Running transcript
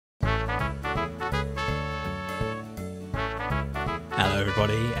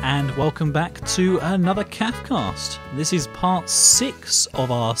everybody, and welcome back to another CaffCast. This is part 6 of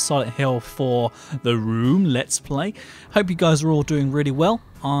our Silent Hill 4 The Room Let's Play. Hope you guys are all doing really well.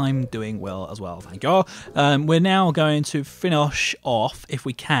 I'm doing well as well, thank you. We're now going to finish off, if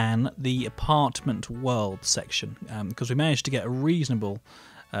we can, the apartment world section, because we managed to get a reasonable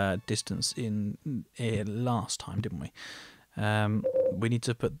distance in here last time, didn't we? We need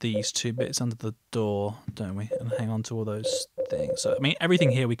to put these 2 bits under the door, don't we? And hang on to all those things. So, I mean,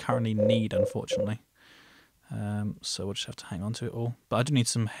 everything here we currently need, unfortunately. So we'll just have to hang on to it all. But I do need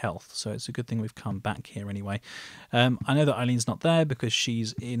some health, so it's a good thing we've come back here anyway. I know that Eileen's not there because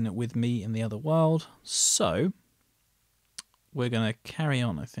she's in with me in the other world. So we're going to carry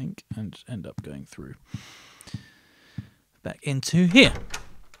on, I think, and end up going through back into here.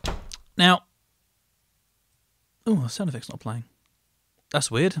 Now, oh, the sound effect's not playing. That's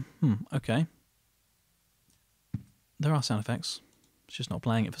weird. Okay. There are sound effects. It's just not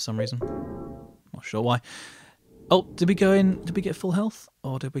playing it for some reason. Not sure why. Oh, did we go in? Did we get full health?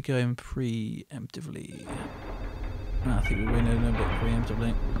 Or did we go in preemptively? No, I think we went in a bit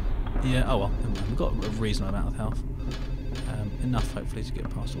preemptively. Yeah, oh well. We've got a reasonable amount of health. Enough, hopefully, to get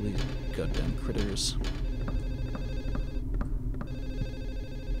past all these goddamn critters.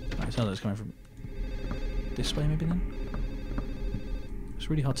 Right, it sounds like it's coming from this way, maybe then? It's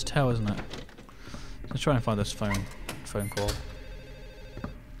really hard to tell, isn't it? Let's try and find this phone call.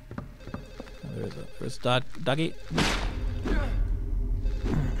 Oh, there's Daggy.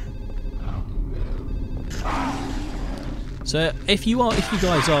 So if you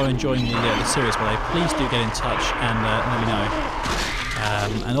guys are enjoying the series, please do get in touch and let me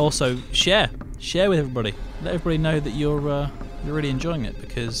know. And also share with everybody. Let everybody know that you're really enjoying it,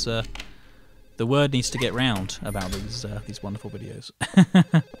 because the word needs to get round about these wonderful videos.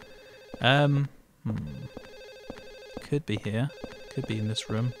 Could be here. Could be in this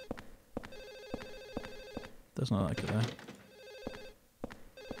room. Doesn't look like it though.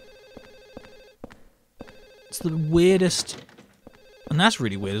 It's the weirdest, and that's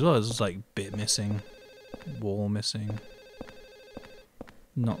really weird as well. It's like bit missing, wall missing.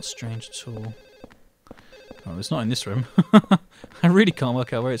 Not strange at all. Oh, it's not in this room. I really can't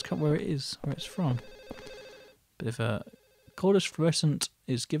work out where it's from. Bit of a goldish fluorescent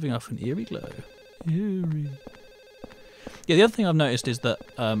is giving off an eerie glow. Eerie. Yeah, the other thing I've noticed is that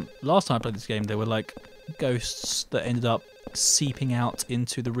last time I played this game, there were like ghosts that ended up seeping out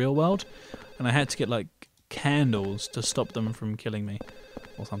into the real world, and I had to get like candles to stop them from killing me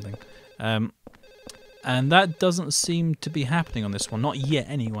or something. And that doesn't seem to be happening on this one, not yet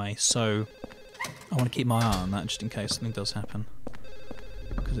anyway. So I want to keep my eye on that just in case something does happen,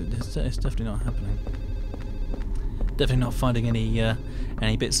 because it's definitely not happening. Definitely not finding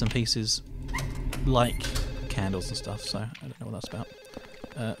any bits and pieces like candles and stuff, so I don't know what that's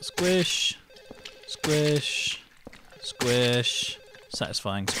about. Squish, squish, squish,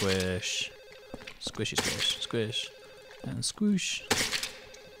 satisfying squish, squishy squish, squish, and squish,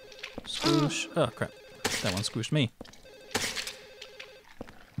 squish. Oh crap, that one squished me.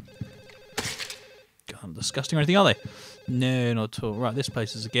 God, I'm disgusting or anything, are they? No, not at all. Right, this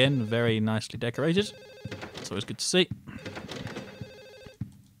place is again very nicely decorated. It's always good to see.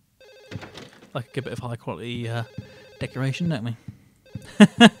 Like a good bit of high quality decoration, don't we?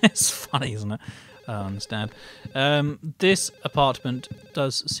 It's funny, isn't it? I understand. This apartment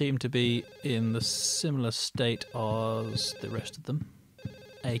does seem to be in the similar state as the rest of them,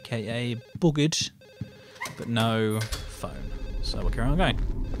 aka buggered, but no phone. So we'll carry on going.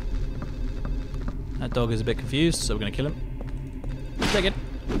 That dog is a bit confused, so we're going to kill him. Take it!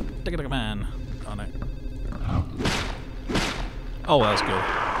 Take it like a man! Oh no. Oh, well, that's good.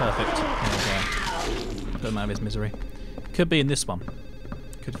 Perfect. Put him out of his misery. Could be in this one.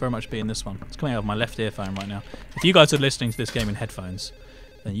 Could very much be in this one. It's coming out of my left earphone right now. If you guys are listening to this game in headphones,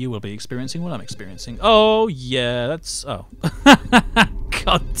 then you will be experiencing what I'm experiencing. Oh, yeah, that's... Oh.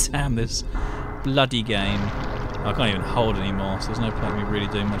 God damn this bloody game. I can't even hold anymore, so there's no point in me really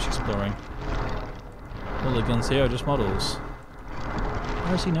doing much exploring. All the guns here are just models.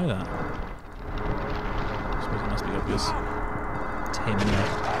 How does he know that? I suppose it must be obvious to him anyway.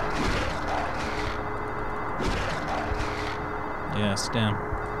 Yes, damn.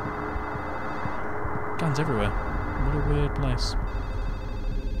 Guns everywhere. What a weird place.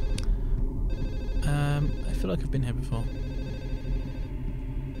 I feel like I've been here before.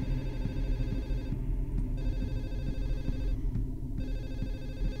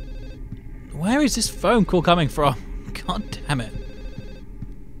 Where is this phone call coming from? God damn it.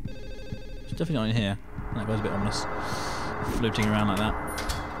 It's definitely not in here. That guy's a bit ominous. Floating around like that.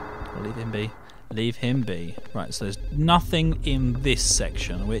 I'll leave him be. Leave him be. Right, so there's nothing in this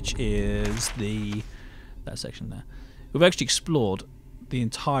section, which is that section there. We've actually explored the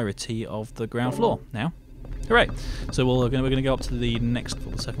entirety of the ground floor now. Hooray! So we're going to go up to the next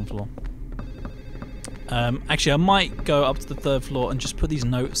floor, the second floor. Actually, I might go up to the third floor and just put these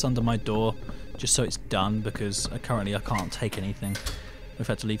notes under my door, just so it's done, because currently I can't take anything. We've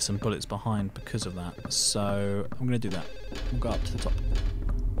had to leave some bullets behind because of that. So I'm going to do that. We'll go up to the top.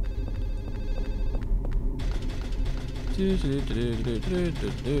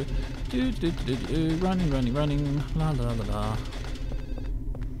 Running. La la la la.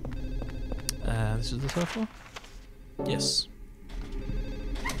 This is the third floor? Yes.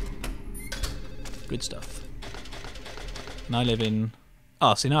 Good stuff. And I live in...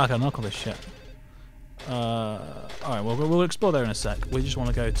 Oh, see, now I can knock on this shit. Alright, well, we'll explore there in a sec. We just want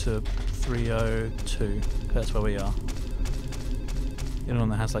to go to 302. That's where we are. The other one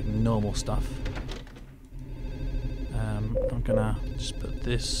that has, like, normal stuff. I'm gonna just put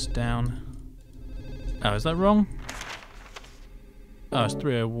this down. Oh, is that wrong? Oh, it's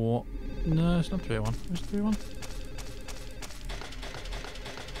 301. No, it's not 301. It's 301.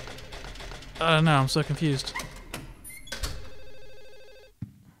 I don't know, I'm so confused.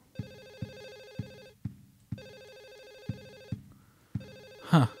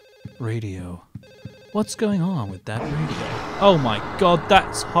 Huh. Radio. What's going on with that radio? Oh my god,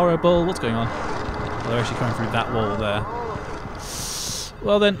 that's horrible. What's going on? Oh, they're actually coming through that wall there.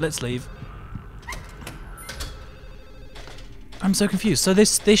 Well then, let's leave. I'm so confused. So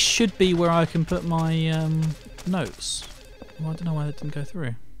this should be where I can put my notes. Well, I don't know why that didn't go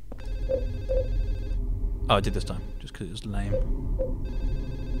through. Oh, I did this time, just because it was lame.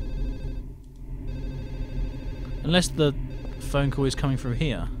 Unless the phone call is coming through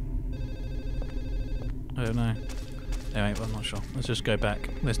here. I don't know. Anyway, I'm not sure. Let's just go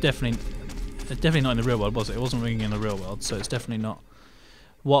back. It's definitely not in the real world, was it? It wasn't ringing in the real world, so it's definitely not.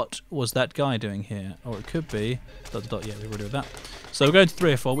 What was that guy doing here? Or it could be... Yeah, we've already did that. So we're going to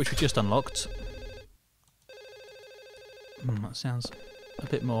 304, which we just unlocked. That sounds a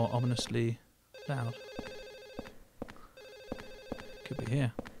bit more ominously loud. Could be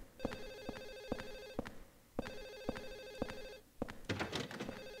here.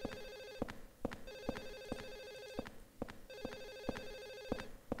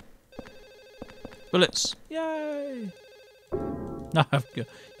 Bullets! Yay! No,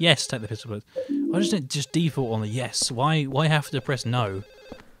 yes, take the pistol bullets. Why doesn't it just default on the yes? Why have to press no?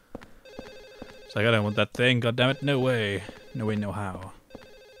 It's like, I don't want that thing, god damn it, no way. No way, no how.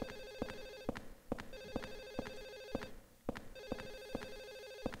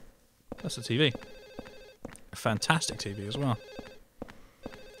 That's a TV. A fantastic TV as well.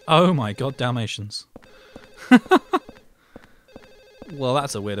 Oh my god, Dalmatians. Well,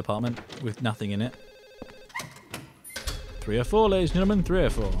 that's a weird apartment with nothing in it. 304, ladies and gentlemen,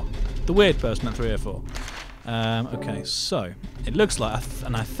 304. The weird person at 304. Okay, so it looks like,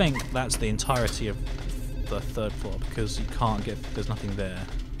 and I think that's the entirety of the third floor because you can't get, there's nothing there.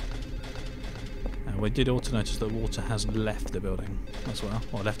 And we did also notice that water has left the building as well.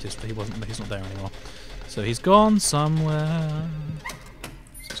 Well, left his, he's not there anymore. So he's gone somewhere.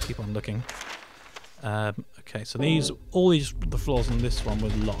 Let's keep on looking. Okay, so the floors on this one were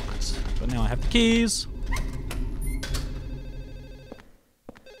locked, but now I have the keys.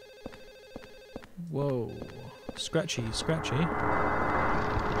 Whoa, scratchy.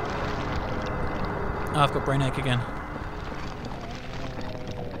 Oh, I've got brain ache again.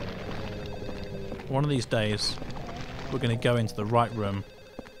 One of these days, we're going to go into the right room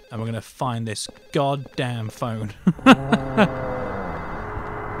and we're going to find this goddamn phone.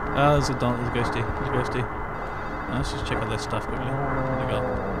 Oh, there's a ghosty. Let's just check out this stuff quickly. What do we got?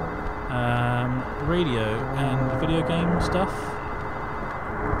 Radio and video game stuff.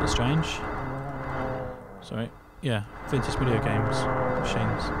 A bit strange. Sorry. Yeah, vintage video games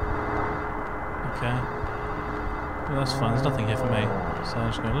machines. Okay. Well, that's fine. There's nothing here for me, so I'm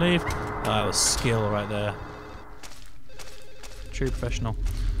just going to leave. Oh, that was skill right there. True professional.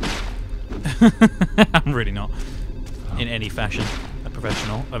 I'm really not, in any fashion, a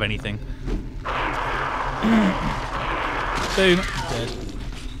professional of anything. Boom. Dead.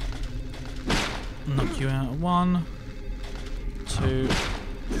 Knock you out. 1, 2,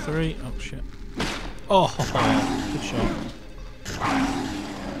 3. Oh shit. Oh, good shot.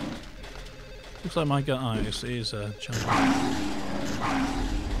 Looks like my gun. Oh, it is a chunk.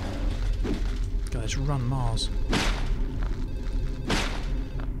 Guys, run Mars.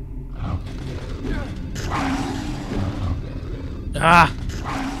 Ah!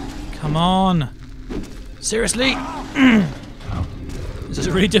 Come on! Seriously? This is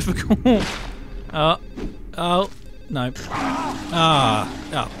really difficult. Oh, no.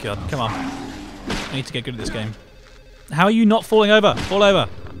 Oh god, come on. I need to get good at this game. How are you not falling over? Fall over.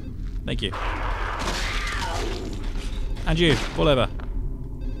 Thank you. And you, fall over.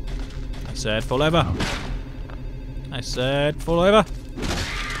 I said fall over. I said fall over.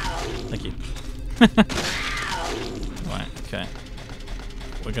 Thank you. Right, okay.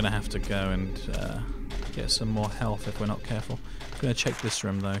 We're going to have to go and get some more health if we're not careful. I'm going to check this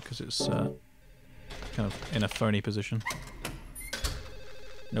room though, because it's kind of in a phony position.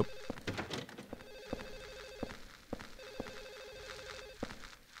 Nope.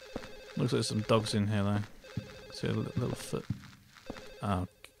 Looks like there's some dogs in here though. See a little foot. Oh,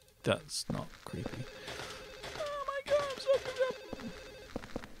 that's not creepy. Oh my god, I'm so good.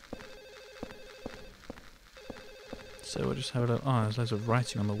 So we'll just have a look. Oh, there's loads of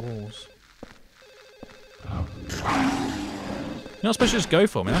writing on the walls. You're not supposed to just go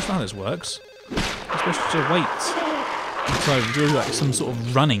for me, that's not how this works. You're supposed to wait until I do like some sort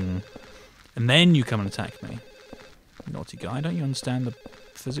of running, and then you come and attack me. Naughty guy, don't you understand the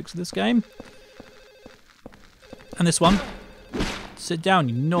physics of this game? And this one. Sit down,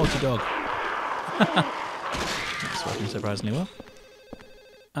 you naughty dog. That's working surprisingly well.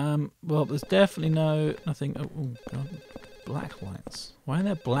 Well, there's definitely nothing. Oh god, black lights. Why are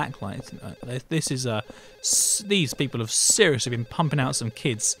there black lights? This is these people have seriously been pumping out some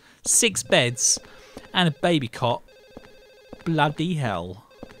kids. 6 beds and a baby cot. Bloody hell.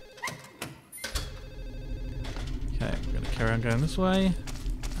 Okay, we're gonna carry on going this way.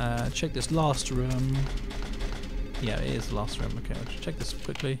 Check this last room. Yeah, it is the last room. Okay, let's check this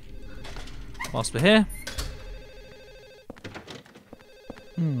quickly whilst we're here.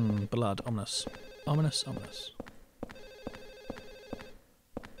 Blood. Ominous. Ominous, ominous.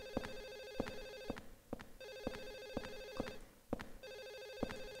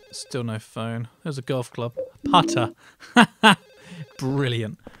 Still no phone. There's a golf club. Putter.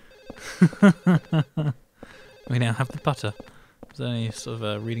 Brilliant. We now have the putter. Is there any sort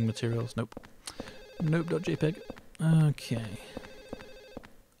of reading materials? Nope. Nope.jpg. Okay.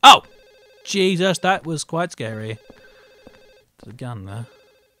 Oh! Jesus, that was quite scary. There's a gun there.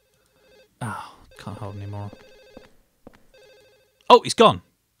 Oh, can't hold anymore. Oh, he's gone!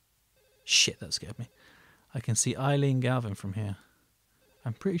 Shit, that scared me. I can see Eileen Galvin from here.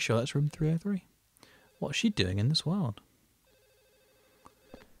 I'm pretty sure that's room 303. What's she doing in this world?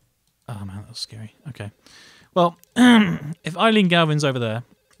 Oh man, that was scary. Okay. Well, if Eileen Galvin's over there,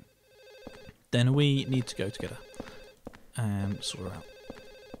 then we need to go together and sort her out.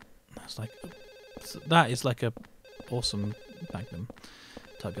 That is like a awesome Magnum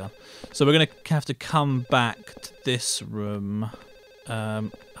type gun. So we're going to have to come back to this room.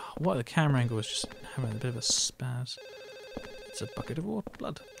 What the camera angle is just having a bit of a spaz. It's a bucket of water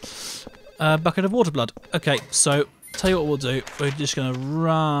blood. Bucket of water blood. Okay, so tell you what we'll do. We're just going to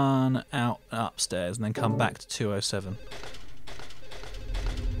run out upstairs and then come back to 207.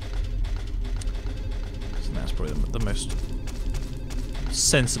 So that's probably the most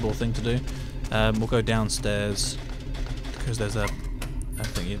sensible thing to do. We'll go downstairs because there's a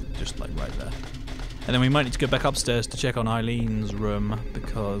thing just like right there. And then we might need to go back upstairs to check on Eileen's room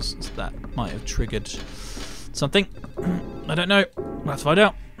because that might have triggered something. I don't know. We'll have to find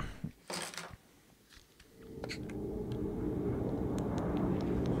out.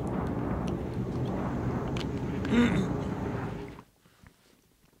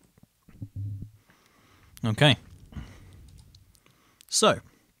 Okay. So,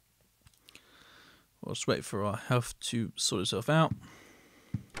 we'll just wait for our health to sort itself out.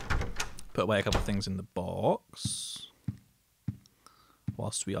 Put away a couple of things in the box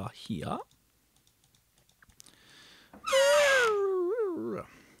whilst we are here.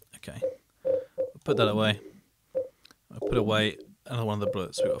 Okay, put that away. I'll put away another one of the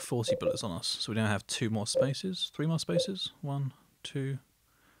bullets. We've got 40 bullets on us, so we now have 2 more spaces, 3 more spaces. 1, 2,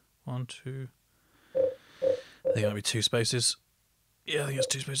 1, 2. I think that'll be 2 spaces. Yeah, I think it's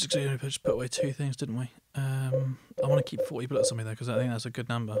 2 spaces. So we just put away 2 things, didn't we? I want to keep 40 bullets on me though, because I think that's a good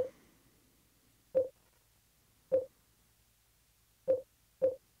number.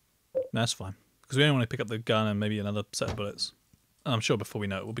 That's fine, because we only want to pick up the gun and maybe another set of bullets. And I'm sure before we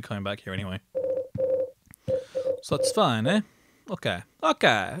know it, we'll be coming back here anyway. So that's fine, eh? Okay,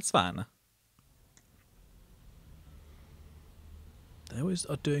 that's fine. They always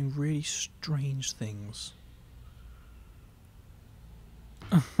are doing really strange things.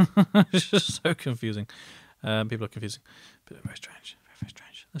 It's just so confusing. People are confusing. But very strange. Very, very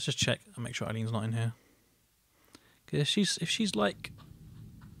strange. Let's just check and make sure Eileen's not in here. Because if she's like...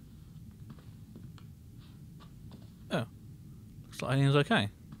 Oh. Looks like Eileen's okay.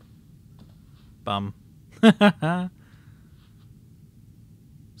 Bum.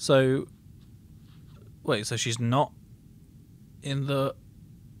 So, wait, so she's not in the...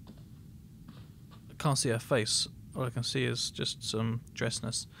 I can't see her face. All I can see is just some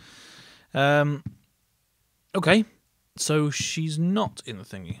dressness. Okay, so she's not in the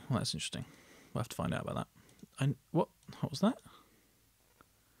thingy. Well, that's interesting. We'll have to find out about that. And what was that?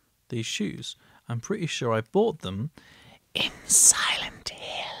 These shoes. I'm pretty sure I bought them in Silent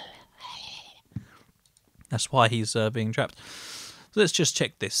Hill. That's why he's being trapped. So let's just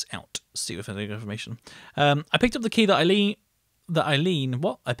check this out. See if there's any information. I picked up the key that Eileen.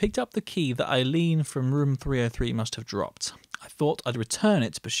 What? I picked up the key that Eileen from room 303 must have dropped. I thought I'd return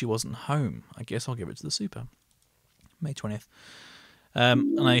it, but she wasn't home. I guess I'll give it to the super. May 20th.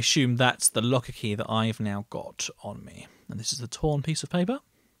 And I assume that's the locker key that I've now got on me. And this is the torn piece of paper.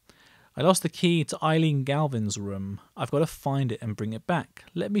 I lost the key to Eileen Galvin's room. I've got to find it and bring it back.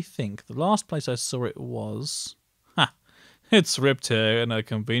 Let me think. The last place I saw it was... Ha! It's ripped here and I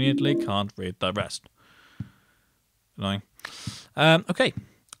conveniently can't read the rest. Annoying. Okay,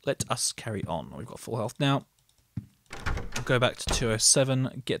 let us carry on. We've got full health now. We'll go back to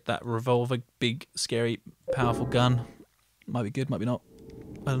 207, get that revolver, big, scary, powerful gun. Might be good, might be not.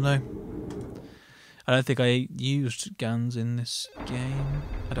 I don't know. I don't think I used guns in this game.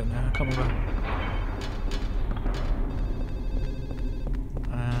 I don't know, I can't remember.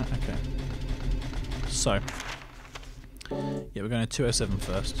 Okay. So, yeah, we're going to 207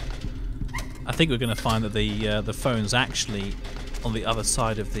 first. I think we're going to find that the phone's actually on the other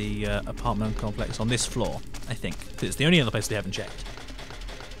side of the apartment complex, on this floor, I think. Because it's the only other place they haven't checked.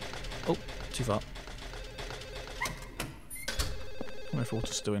 Oh, too far. I wonder if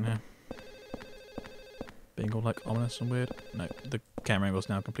Walter's still in here. Being all like ominous and weird. No, the camera angle's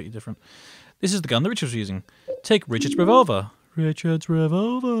now completely different. This is the gun that Richard was using. Take Richard's revolver. Richard's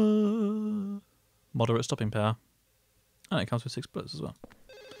revolver. Moderate stopping power. Oh, it comes with 6 bullets as well.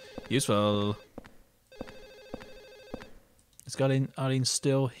 Useful. Is Arlene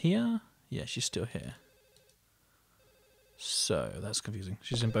still here? Yeah, she's still here. So, that's confusing.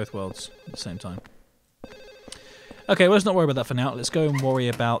 She's in both worlds at the same time. Okay, well, let's not worry about that for now. Let's go and worry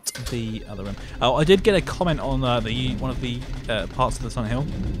about the other room. Oh, I did get a comment on one of the parts of the Silent Hill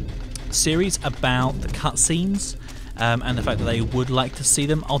series about the cutscenes and the fact that they would like to see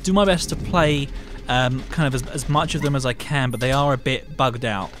them. I'll do my best to play kind of as much of them as I can, but they are a bit bugged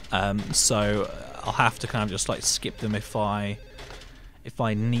out, so I'll have to kind of just like skip them if I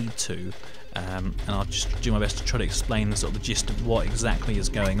need to, and I'll just do my best to try to explain the sort of the gist of what exactly is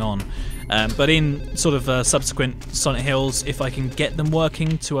going on. But in sort of subsequent Silent Hills, if I can get them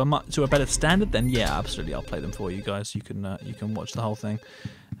working to a better standard, then yeah, absolutely, I'll play them for you guys. You can watch the whole thing.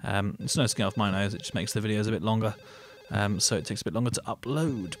 It's no skin off my nose; it just makes the videos a bit longer. So it takes a bit longer to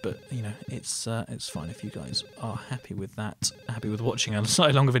upload, but you know it's fine if you guys are happy with that. Happy with watching a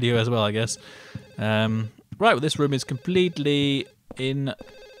slightly longer video as well, I guess. Right, well, this room is completely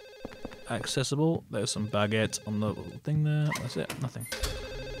inaccessible. There's some baguette on the little thing there. That's it. Nothing.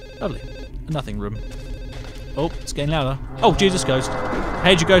 Lovely. A nothing room. Oh, it's getting louder. Oh, Jesus, ghost! I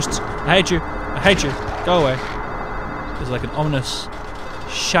hate you, ghosts! I hate you! I hate you! Go away! There's like an ominous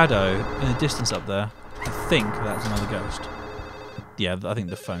shadow in the distance up there. I think that's another ghost. Yeah, I think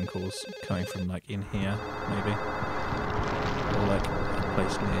the phone call's coming from like in here, maybe. Or like a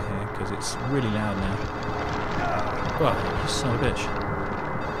place near here, because it's really loud now. Well, you son of a bitch.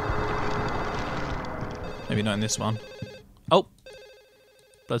 Maybe not in this one. Oh!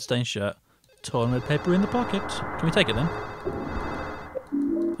 Bloodstained shirt. Torn red paper in the pocket. Can we take it then?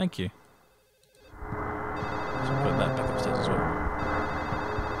 Thank you. So put that back upstairs as well.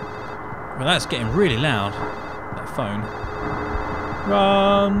 Well, that's getting really loud. That phone.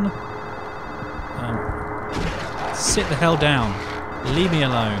 Run! Sit the hell down. Leave me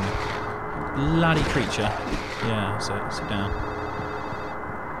alone. Bloody creature. Yeah, sit down.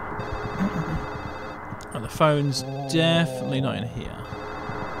 Oh, the phone's definitely not in here.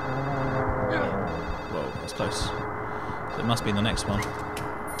 Whoa, that's close. So it must be in the next one.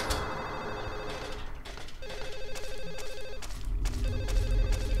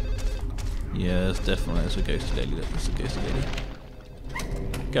 Yes, definitely. That's a ghosty lady. That's a ghosty lady.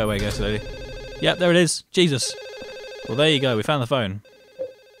 Go away, ghosty lady. Yep, there it is. Jesus. Well, there you go. We found the phone.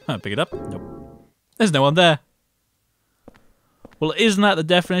 Pick it up. Nope. There's no one there. Well, isn't that the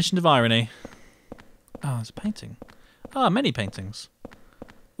definition of irony? Oh, it's a painting. Ah, many paintings.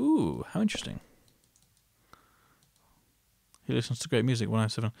 Ooh, how interesting. He listens to great music,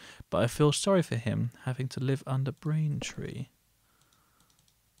 107. But I feel sorry for him having to live under Braintree.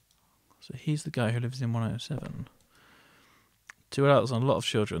 So he's the guy who lives in 107. 2 adults and a lot of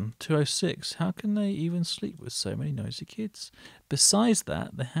children. 206. How can they even sleep with so many noisy kids? Besides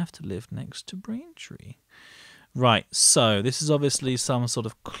that, they have to live next to Braintree. Right, so this is obviously some sort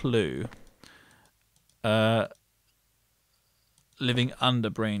of clue. Living under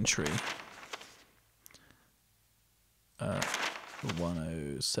Braintree.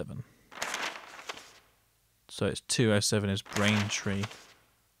 107. So it's 207 is Braintree.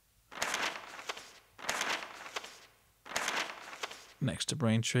 Next to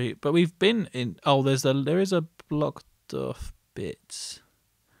Braintree. But we've been in... Oh, there is a blocked off bit.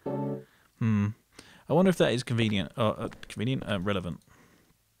 I wonder if that is convenient. Relevant.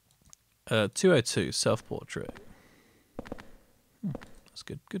 202, self-portrait. That's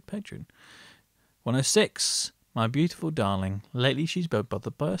good. Good patron. 106, my beautiful darling. Lately she's been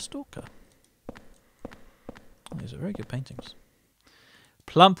bothered by a stalker. These are very good paintings.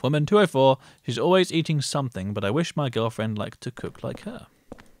 Plump woman, 204. She's always eating something, but I wish my girlfriend liked to cook like her.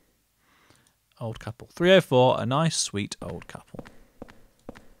 Old couple. 304, a nice, sweet old couple.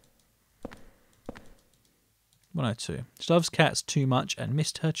 102. She loves cats too much and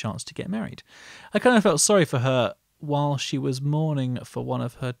missed her chance to get married. I kind of felt sorry for her while she was mourning for one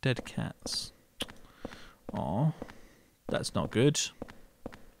of her dead cats. Aw, that's not good.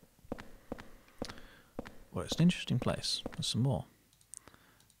 Well, it's an interesting place. There's some more.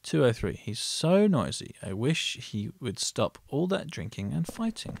 203. He's so noisy. I wish he would stop all that drinking and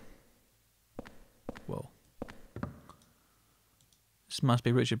fighting. Whoa. This must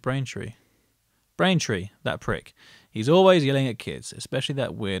be Richard Braintree. Braintree, that prick. He's always yelling at kids, especially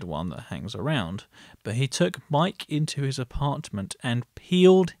that weird one that hangs around. But he took Mike into his apartment and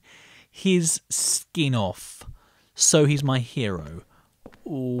peeled his skin off. So he's my hero.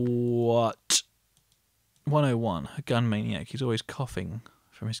 What? 101, a gun maniac. He's always coughing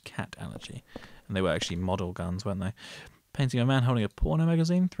from his cat allergy. And they were actually model guns, weren't they? Painting a man holding a porno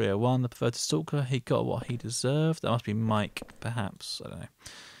magazine. 301, the perverted stalker. He got what he deserved. That must be Mike, perhaps. I don't know.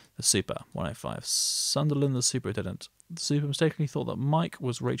 The Super, 105. Sunderland, the superintendent. The Super mistakenly thought that Mike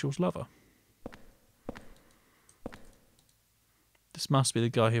was Rachel's lover. This must be the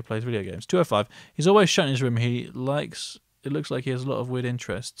guy who plays video games. 205. He's always shut in his room. It looks like he has a lot of weird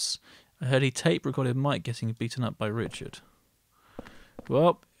interests. I heard he tape recorded Mike getting beaten up by Richard.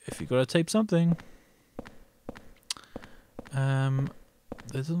 Well, if you've got to tape something. There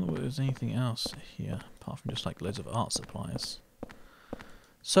doesn't look like there's anything else here, apart from just like loads of art supplies.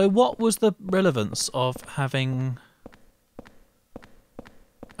 So what was the relevance of having...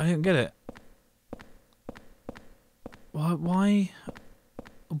 I didn't get it. Why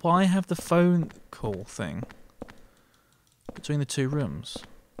have the phone call thing between the two rooms?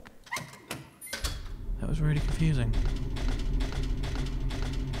 That was really confusing.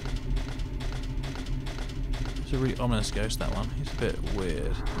 It's a really ominous ghost, that one. He's a bit weird.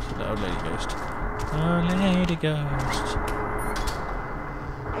 It's an old lady ghost. Old lady ghost.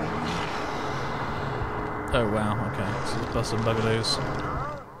 Oh wow, okay. So let's bust some bugaloos.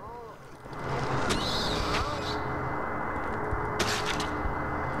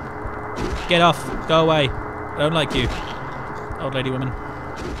 Get off! Go away! I don't like you. Old lady woman.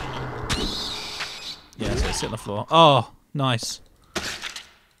 Yeah, so sit on the floor. Oh, nice.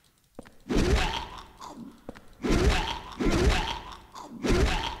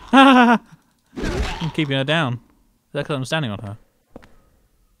 I'm keeping her down. Is that because I'm standing on her?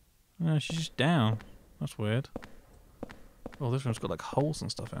 No, she's just down. That's weird. Oh, this one's got like holes and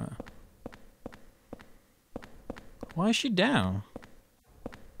stuff in it. Why is she down?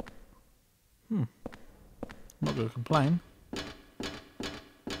 I'm not going to complain.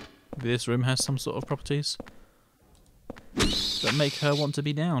 Maybe this room has some sort of properties that make her want to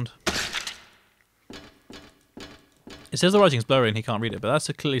be downed. It says the writing's blurry and he can't read it, but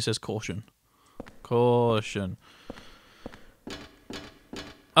that clearly says caution. Caution.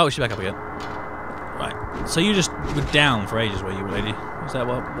 Oh, she's back up again. Right. So you just were down for ages, were you, lady? Is that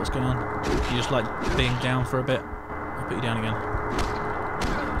what's going on? You just like being down for a bit? I'll put you down again.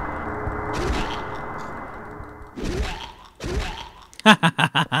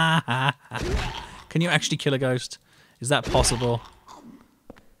 Can you actually kill a ghost? Is that possible?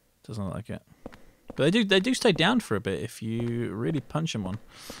 Doesn't look like it. But they do stay down for a bit if you really punch them on,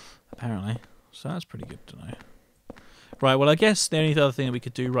 apparently. So that's pretty good to know. Right, well I guess the only other thing that we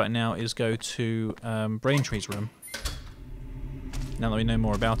could do right now is go to Braintree's room. Now that we know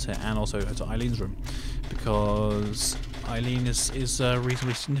more about it, and also to Eileen's room. Because Eileen is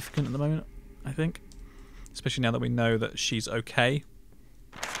reasonably significant at the moment, I think. Especially now that we know that she's okay.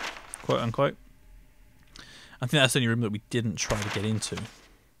 Quote unquote. I think that's the only room that we didn't try to get into.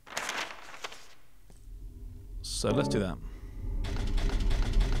 So let's do that.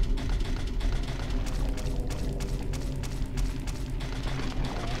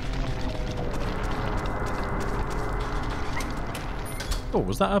 Oh,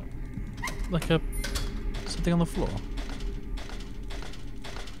 was that something on the floor?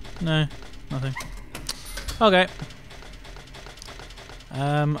 No, nothing. Okay.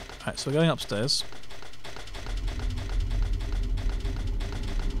 Right, so we're going upstairs.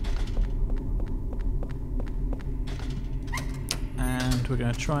 And we're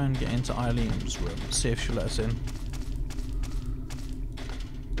going to try and get into Eileen's room, see if she'll let us in.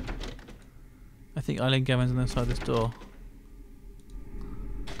 I think Eileen Gavin's inside this door.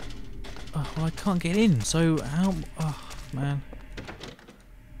 Oh, well, I can't get in, so how... Oh, man.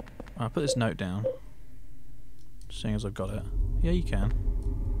 I'll put this note down. Seeing as I've got it. Yeah, you can.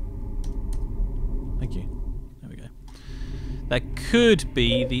 Thank you. There we go. That could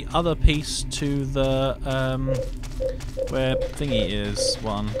be the other piece to the, where thingy is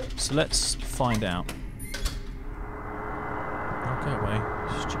one. So let's find out. Oh, go away.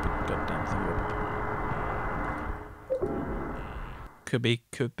 Stupid goddamn thingy.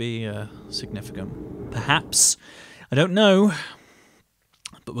 Could be significant. Perhaps. I don't know.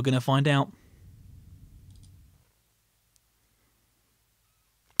 But we're going to find out.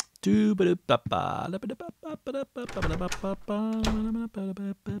 Here we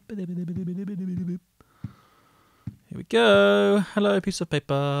go. Hello, piece of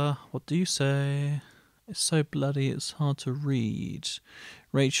paper. What do you say? It's so bloody it's hard to read.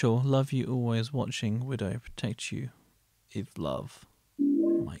 Rachel, love you always, watching. Widow, protect you. If love.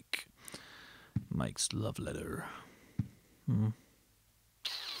 Mike. Mike's love letter.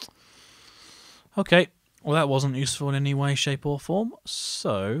 Okay. Well, that wasn't useful in any way, shape or form,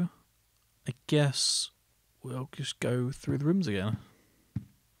 so I guess we'll just go through the rooms again.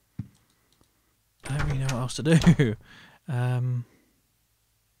 I don't really know what else to do. The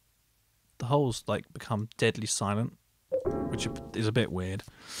hole's like become deadly silent, which is a bit weird.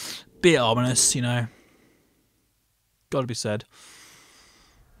 Bit ominous, you know. Gotta be said.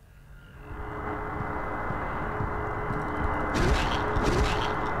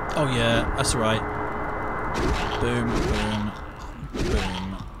 Oh yeah, that's right. Boom, boom,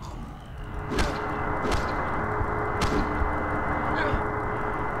 boom.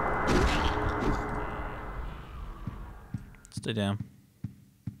 Stay down.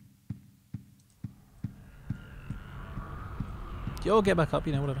 You'll get back up,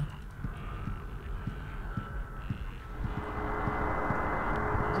 you know, whatever.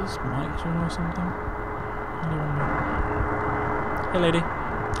 Is this Mike's room or something? I don't know. Hey, lady.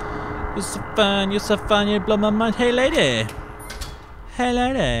 You're so fun, you blow my mind. Hey, lady. Hey,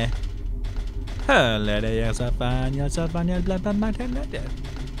 lady. Hey, lady, you're so fun, you blow my mind. Hey, lady.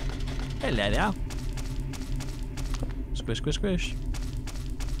 Hey, lady. Squish, squish, squish.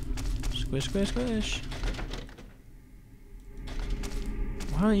 Squish, squish, squish.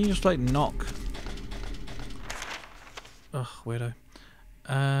 Why don't you just, like, knock? Ugh, weirdo.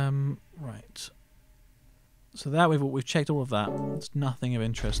 Right. So that we've checked all of that. There's nothing of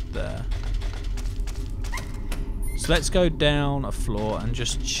interest there. So let's go down a floor and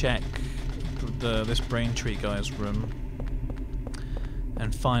just check this Braintree guy's room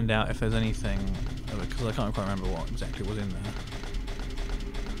and find out if there's anything, because I can't quite remember what exactly was in there.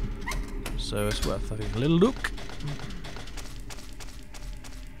 So it's worth having a little look.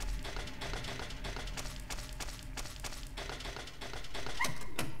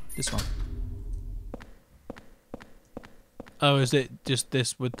 This one. Oh, is it just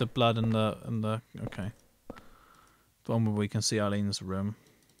this with the blood and the okay. The one where we can see Eileen's room.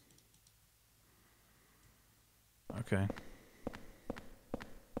 Okay.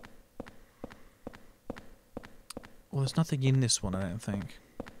 Well, there's nothing in this one, I don't think.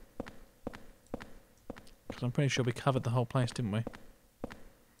 Because I'm pretty sure we covered the whole place, didn't we?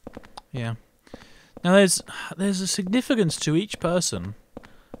 Yeah. Now there's a significance to each person,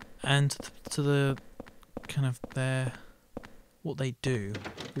 and to the kind of their what they do,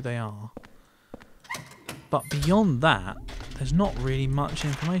 who they are. But beyond that, there's not really much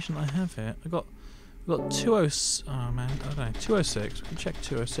information I have here. We've got 206. Oh man, I don't know. 206. We can check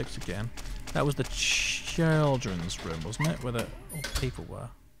 206 again. That was the children's room, wasn't it? Where all the people were.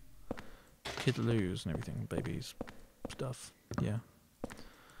 Kid Lou's and everything, babies, stuff. Yeah.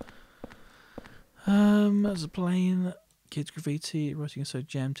 As a plane, kids graffiti, writing is so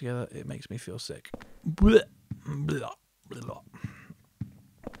jammed together, it makes me feel sick. Blah, blah, blah.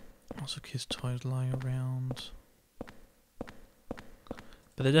 Lots of kids' toys lying around.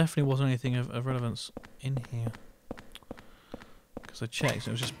 But there definitely wasn't anything of relevance in here. Because I checked,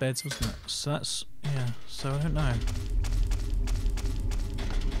 it was just beds, wasn't it? So that's, yeah, so I don't know.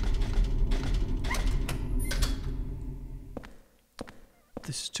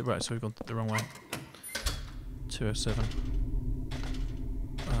 This is too, right, so we've gone the wrong way. 207.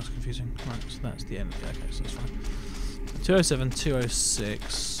 confusing. Right, so that's the end. Okay, so that's fine. 207,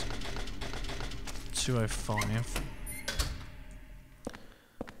 206, 205.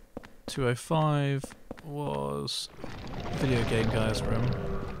 205 was video game guy's room.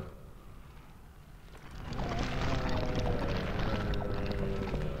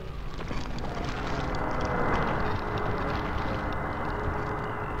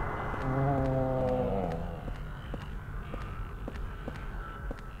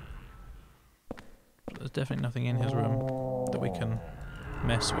 There's definitely nothing in his room that we can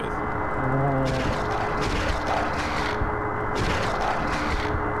mess with.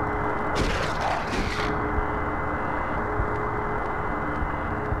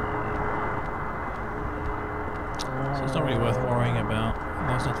 So it's not really worth worrying about.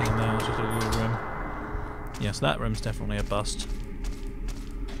 There's nothing in there, it's just a little room. Yes, that room's definitely a bust.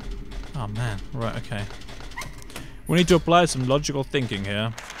 Oh man, right, okay. We need to apply some logical thinking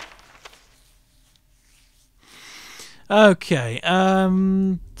here. Okay,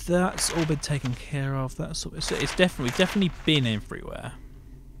 that's all been taken care of. That's all, it's definitely been everywhere.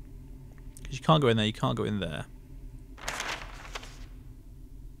 Because you can't go in there, you can't go in there.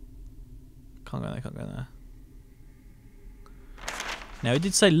 Can't go in there, can't go in there. Now it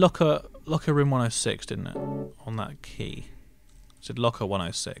did say locker room 106, didn't it? On that key. It said locker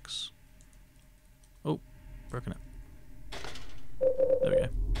 106. Oh, broken it. There we go.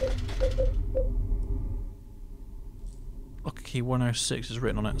 Locker key 106 is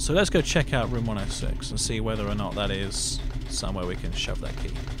written on it. So let's go check out room 106 and see whether or not that is somewhere we can shove that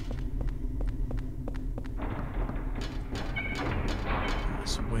key.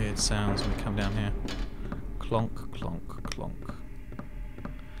 Some weird sounds when we come down here. Clonk, clonk, clonk.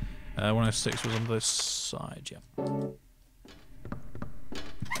 106 was on this side, yeah.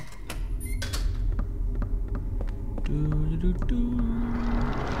 Do, do, do, do.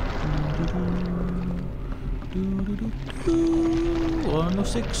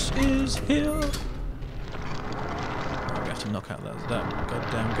 106 is here. Oh, we have to knock out that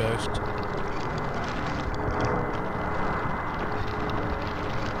goddamn ghost.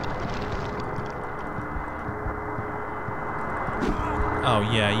 Oh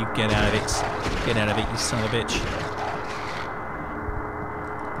yeah, you get out of it. Get out of it, you son of a bitch.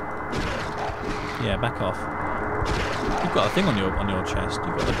 Yeah, back off. You've got a thing on your chest.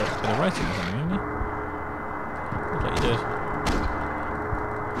 You've got like a bit of writing or something, haven't you? Looks like you did.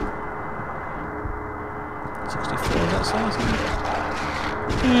 64, is that size?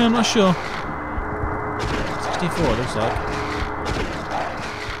 Yeah, I'm not sure. 64 it looks like.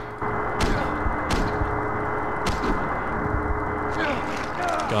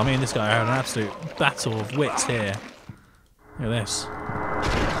 God, me and this guy are having an absolute battle of wits here. Look at this.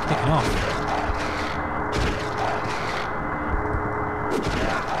 Kicking off.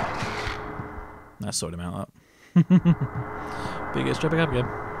 That sorted him out, that. But he gets straight back up again.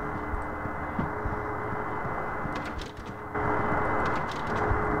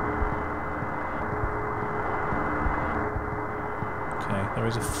 Okay, there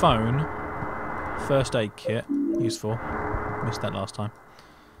is a phone. First aid kit. Useful. Missed that last time.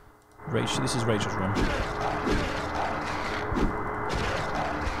 Rachel, this is Rachel's room.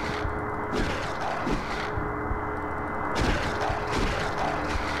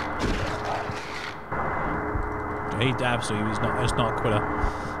 He absolutely is not a quitter,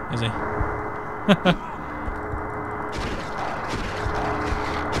 is he?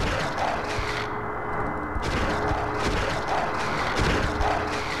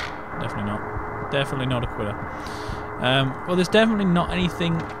 Definitely not. Definitely not a quitter. Well, there's definitely not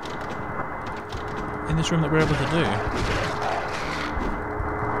anything in this room that we're able to do.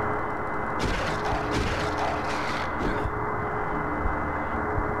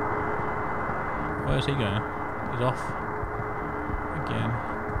 Where's he going? He's off. Again.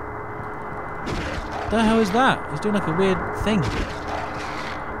 What the hell is that? He's doing like a weird thing.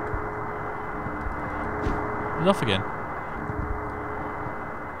 He's off again.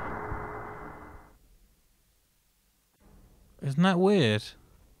 Isn't that weird?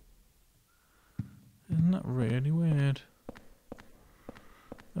 Isn't that really weird?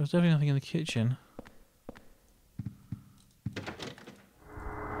 There's definitely nothing in the kitchen.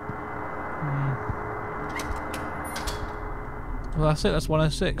 Well, that's it. That's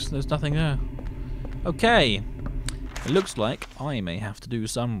 106. There's nothing there. Okay. It looks like I may have to do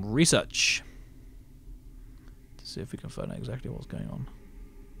some research to see if we can find out exactly what's going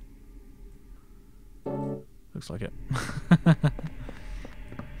on. Looks like it.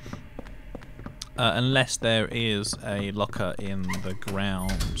 Unless there is a locker in the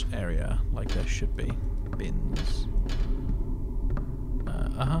ground area, like there should be. Bins.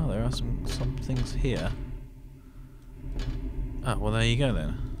 aha, there are some things here. Oh, well there you go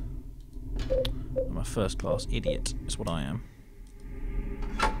then. I'm a first class idiot, is what I am.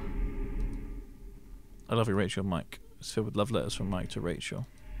 I love you, Rachel, Mike. It's filled with love letters from Mike to Rachel.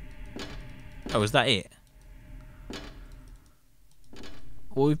 Oh, is that it?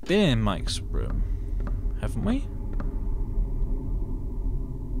 Well, we've been in Mike's room, haven't we?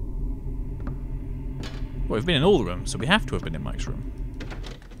 Well, we've been in all the rooms, so we have to have been in Mike's room.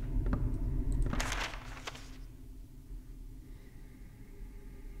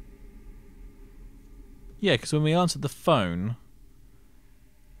 Yeah, because when we answered the phone,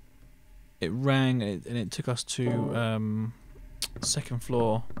 it rang and it took us to second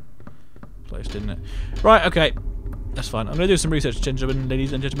floor place, didn't it? Right, okay. That's fine. I'm going to do some research, gentlemen,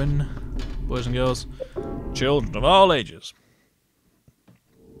 ladies and gentlemen, boys and girls, children of all ages.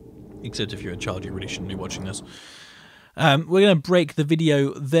 Except if you're a child, you really shouldn't be watching this. We're going to break the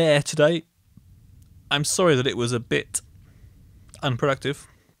video there today. I'm sorry that it was a bit unproductive,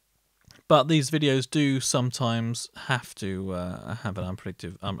 but these videos do sometimes have to have an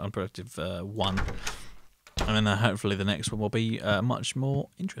unproductive one, and then hopefully the next one will be much more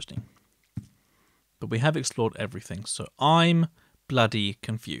interesting. But we have explored everything, so I'm bloody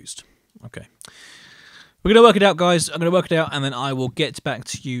confused. Okay. We're going to work it out, guys. I'm going to work it out, and then I will get back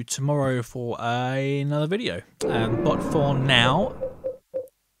to you tomorrow for another video. But for now,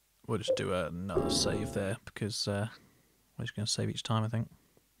 we'll just do another save there, because we're just going to save each time, I think.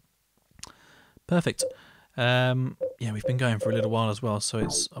 Perfect. Yeah, we've been going for a little while as well, so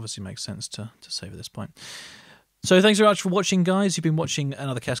it's obviously makes sense to save at this point. So thanks very much for watching, guys. You've been watching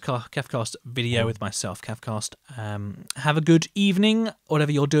another CaffCast video with myself, CaffCast. Have a good evening,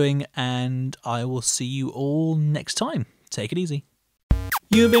 whatever you're doing, and I will see you all next time. Take it easy.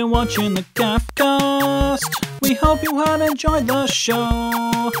 You've been watching the CaffCast. We hope you have enjoyed the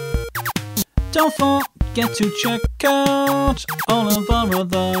show. Don't forget to check out all of our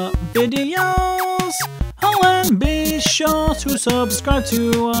other videos. Oh, and be sure to subscribe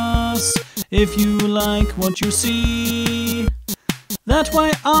to us if you like what you see. That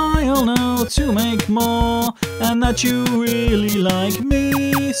way I'll know to make more, and that you really like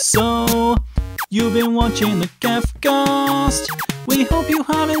me. So, you've been watching the CaffCast. We hope you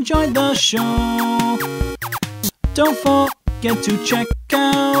have enjoyed the show. Don't forget to check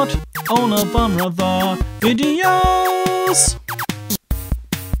out all of our other videos.